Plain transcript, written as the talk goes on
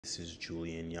This is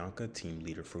Julian Yankah, team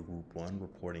leader for Group 1,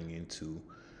 reporting in to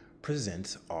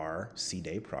present our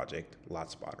C-Day project,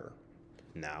 LotSpotter.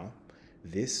 Now,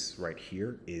 this right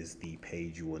here is the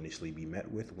page you will initially be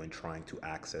met with when trying to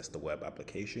access the web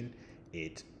application.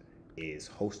 It is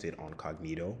hosted on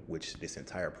Cognito, which this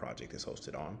entire project is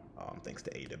hosted on, thanks to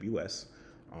AWS.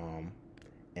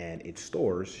 And it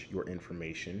stores your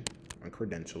information and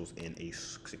credentials in a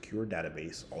secure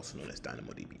database, also known as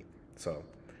DynamoDB. So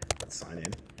let's sign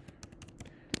in,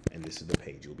 and this is the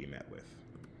page you'll be met with.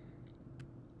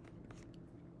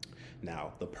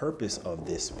 Now, the purpose of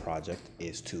this project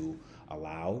is to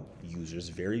allow users,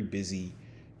 very busy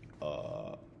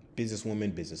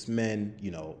businesswomen, businessmen,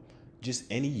 just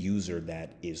any user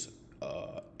that is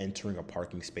entering a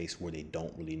parking space where they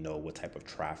don't really know what type of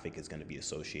traffic is going to be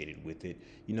associated with it.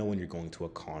 When you're going to a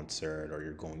concert or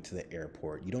you're going to the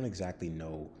airport, you don't exactly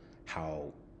know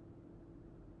how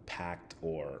packed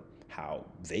or how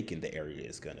vacant the area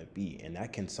is going to be, and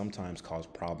that can sometimes cause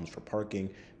problems for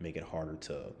parking, make it harder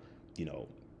to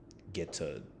get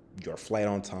to your flight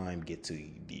on time, get to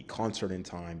the concert in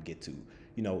time, get to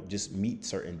just meet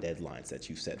certain deadlines that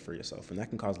you set for yourself, and that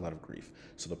can cause a lot of grief.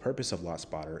 So the purpose of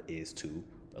LotSpotter is to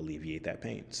alleviate that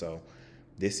pain. So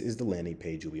this is the landing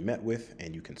page you'll be met with,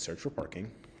 and you can search for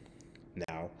parking.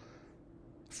 Now,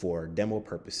 for demo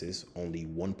purposes, only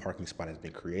one parking spot has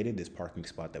been created. This parking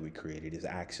spot that we created is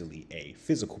actually a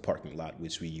physical parking lot,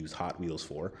 which we use Hot Wheels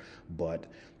for. But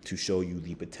to show you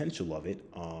the potential of it,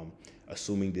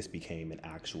 assuming this became an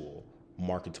actual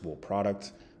marketable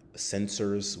product,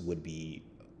 sensors would be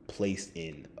placed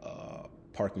in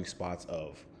parking spots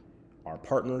of our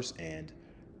partners, and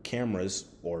cameras,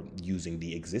 or using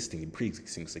the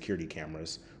pre-existing security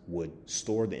cameras, would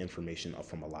store the information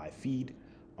from a live feed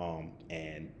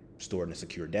and stored in a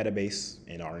secure database,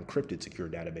 in our encrypted secure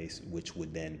database, which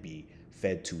would then be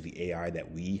fed to the AI that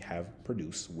we have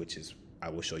produced, which is, I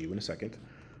will show you in a second,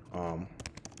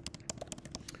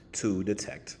 to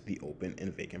detect the open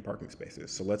and vacant parking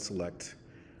spaces. So let's select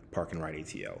Park and Ride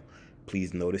ATL.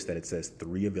 Please notice that it says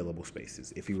 3 available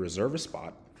spaces. If you reserve a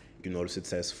spot, you notice it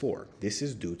says 4. This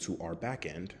is due to our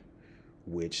backend,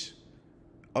 which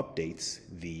updates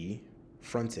the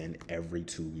front end every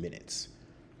 2 minutes.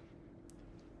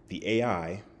 The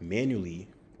AI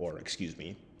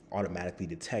automatically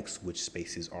detects which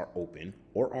spaces are open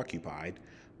or occupied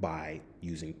by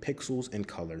using pixels and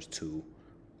colors to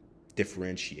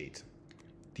differentiate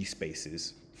these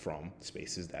spaces from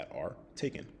spaces that are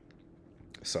taken.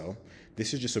 So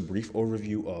this is just a brief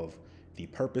overview of the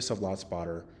purpose of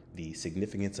LotSpotter, the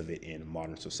significance of it in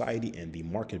modern society, and the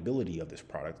marketability of this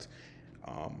product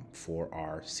for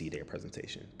our C-Day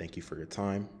presentation. Thank you for your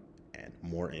time, and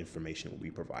more information will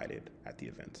be provided at the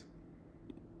event.